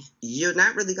that you're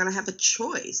not really going to have a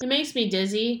choice. It makes me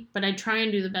dizzy, but I try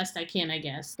and do the best I can, I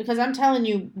guess. Because I'm telling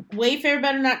you, Wayfair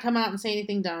better not come out and say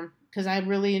anything dumb. Because I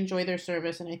really enjoy their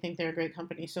service, and I think they're a great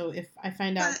company. So if I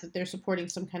find out that they're supporting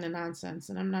some kind of nonsense,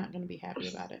 then I'm not going to be happy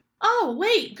about it. Oh,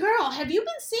 wait, girl, have you been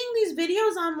seeing these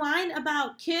videos online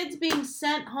about kids being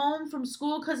sent home from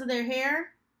school because of their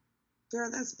hair?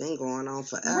 Girl, that's been going on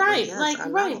forever. Right, yes,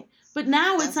 right. But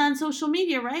now it's on social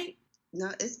media, right? No,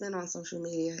 it's been on social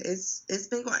media. It's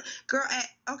been going. Girl,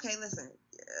 okay, listen.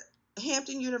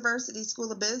 Hampton University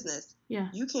School of Business. Yeah.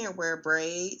 You can't wear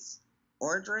braids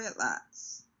or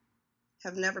dreadlocks.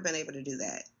 Have never been able to do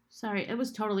that. Sorry, it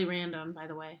was totally random, by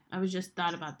the way. I was just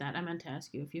thought about that. I meant to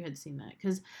ask you if you had seen that,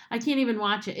 because I can't even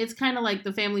watch it. It's kind of like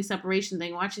the family separation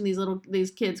thing, watching these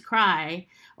kids cry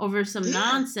over some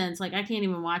nonsense. Like, I can't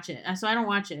even watch it. So I don't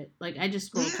watch it. Like, I just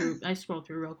scroll through. I scroll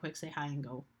through real quick, say hi, and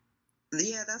go.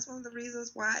 Yeah, that's one of the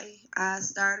reasons why I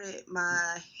started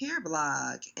my hair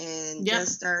blog and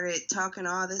just started talking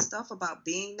all this stuff about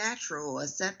being natural,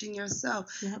 accepting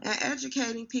yourself, and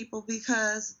educating people,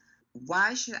 because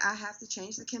why should I have to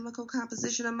change the chemical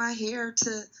composition of my hair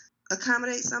to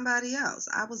accommodate somebody else?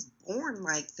 I was born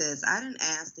like this. I didn't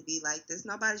ask to be like this.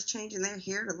 Nobody's changing their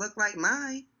hair to look like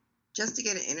mine just to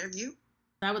get an interview.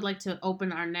 I would like to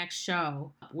open our next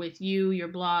show with you, your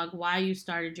blog, why you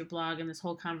started your blog, and this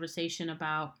whole conversation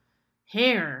about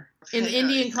hair. In the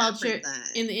Indian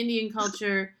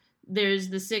culture, there's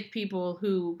the Sikh people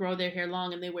who grow their hair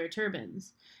long and they wear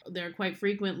turbans. They're quite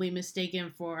frequently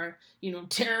mistaken for,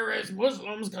 terrorist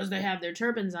Muslims because they have their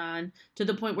turbans on, to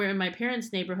the point where in my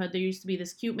parents' neighborhood, there used to be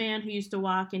this cute man who used to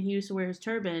walk and he used to wear his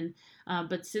turban.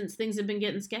 But since things have been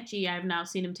getting sketchy, I've now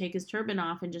seen him take his turban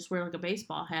off and just wear like a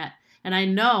baseball hat. And I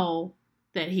know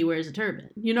that he wears a turban.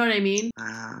 You know what I mean?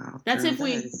 Wow. That's girl, if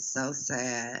we... That is so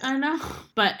sad. I know.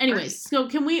 But anyways, so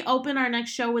can we open our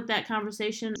next show with that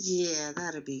conversation? Yeah,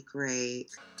 that'd be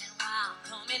great.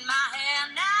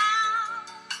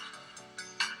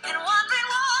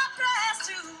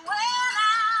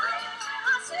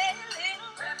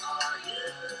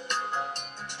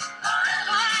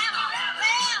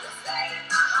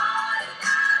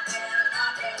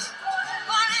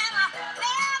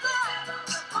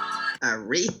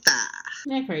 Aretha.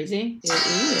 Isn't that crazy? It is.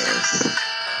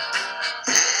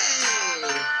 Hey.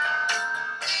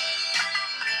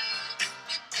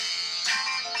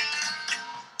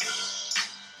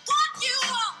 What you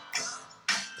want?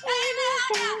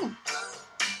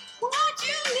 What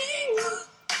you need?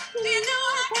 You know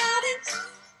I got it.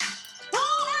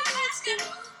 All I'm asking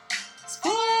is for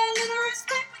a little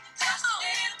respect.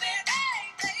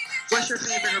 What's your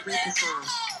favorite Aretha song?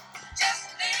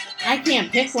 I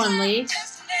can't pick one, Lee.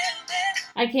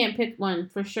 I can't pick one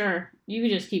for sure. You can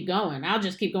just keep going. I'll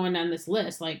just keep going down this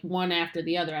list, like one after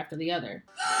the other after the other.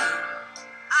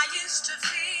 I used to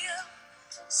feel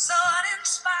so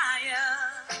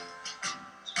uninspired.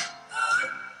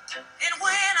 And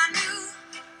when I knew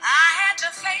I had to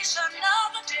face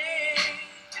another day,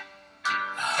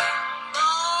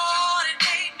 Lord, it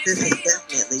made me This is feel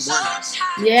definitely so one.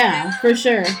 tired. Yeah, for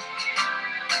sure.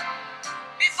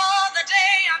 Before the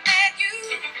day I met you,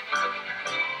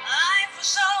 life was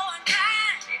so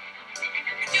unkind.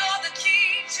 You're the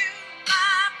key to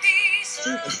my peace She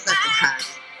of was such a mind. hot.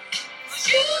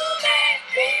 You make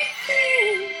me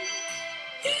feel.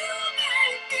 You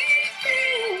make me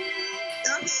feel.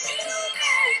 You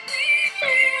make me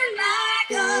feel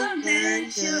like a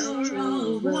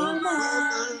natural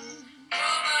woman.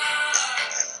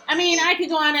 I mean, I could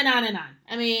go on and on and on.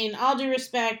 I mean, all due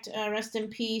respect, rest in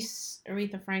peace,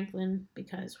 Aretha Franklin,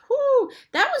 because,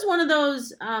 that was one of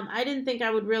those, I didn't think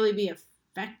I would really be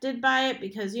affected by it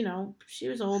because, she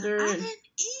was older. I And didn't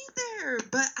either,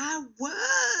 but I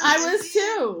was. I was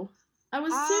too. All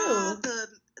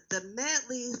the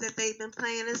medleys that they've been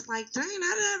playing, it's like, dang,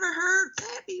 I never heard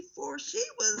that before. She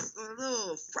was a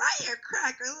little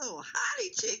firecracker, a little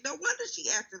hottie chick. No wonder she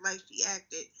acted like she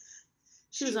acted.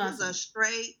 She was awesome. A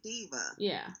straight diva.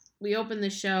 Yeah. We opened the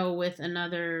show with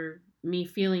another me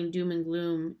feeling doom and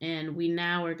gloom, and we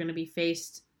now are going to be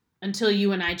faced, until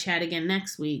you and I chat again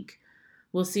next week,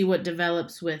 we'll see what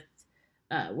develops with,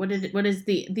 what is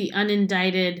the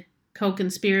unindicted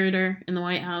co-conspirator in the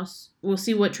White House. We'll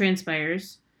see what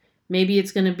transpires. Maybe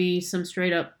it's going to be some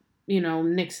straight up,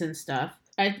 Nixon stuff.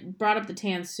 I brought up the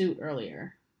tan suit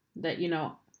earlier, that,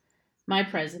 my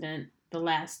president, the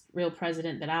last real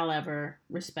president that I'll ever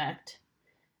respect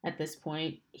at this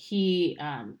point, he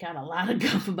got a lot of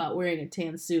guff about wearing a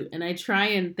tan suit. And I try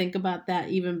and think about that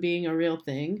even being a real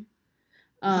thing.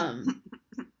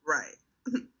 Right.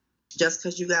 Just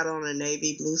because you got on a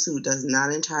navy blue suit does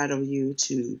not entitle you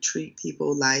to treat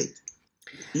people like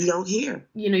you don't hear.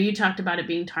 You talked about it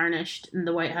being tarnished, and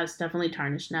the White House definitely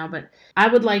tarnished now, but I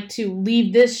would like to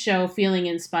leave this show feeling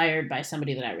inspired by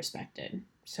somebody that I respected.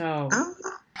 So. Yeah.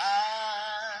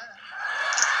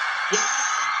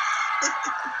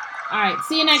 All right.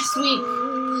 See you next week.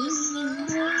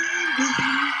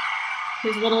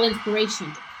 Here's a little inspiration.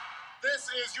 This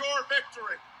is your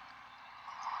victory.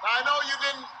 I know you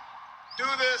didn't do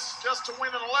this just to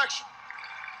win an election.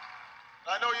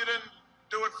 I know you didn't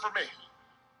do it for me.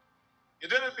 You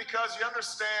did it because you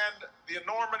understand the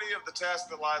enormity of the task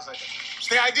that lies ahead. It's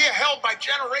the idea held by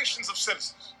generations of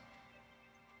citizens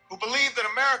who believe that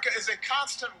America is a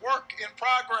constant work in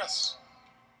progress,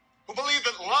 who believe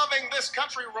that loving this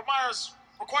country requires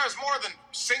more than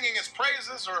singing its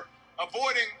praises or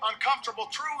avoiding uncomfortable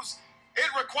truths.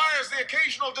 It requires the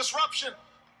occasional disruption,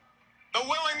 the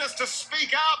willingness to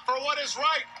speak out for what is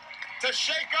right, to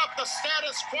shake up the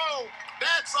status quo.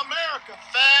 That's America.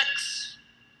 Facts,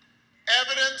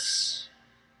 evidence,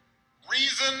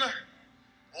 reason,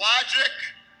 logic,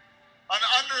 an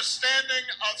understanding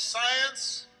of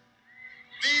science.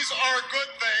 These are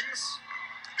good things.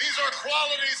 These are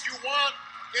qualities you want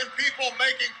in people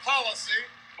making policy.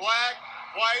 Black,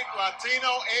 white,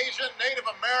 Latino, Asian, Native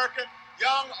American,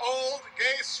 young, old,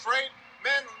 gay, straight,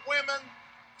 men, women,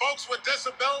 folks with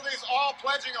disabilities, all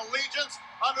pledging allegiance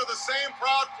under the same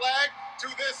proud flag to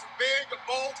this big,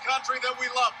 bold country that we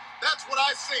love. That's what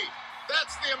I see.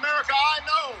 That's the America I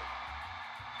know.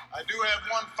 I do have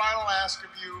one final ask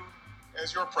of you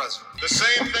as your president. The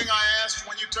same thing I asked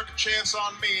when you took a chance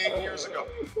on me 8 years ago.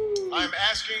 I'm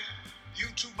asking you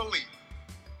to believe,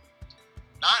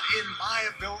 not in my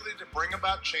ability to bring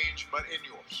about change, but in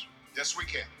yours. Yes, we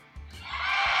can.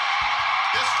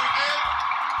 Yes, we did.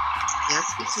 Yes,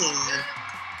 we can.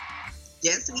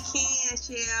 Yes, we can,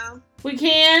 Shell. We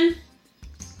can.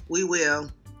 We will.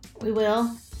 We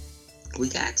will. We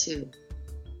got to.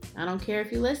 I don't care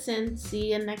if you listen.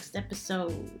 See you next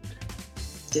episode.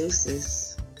 Deuces.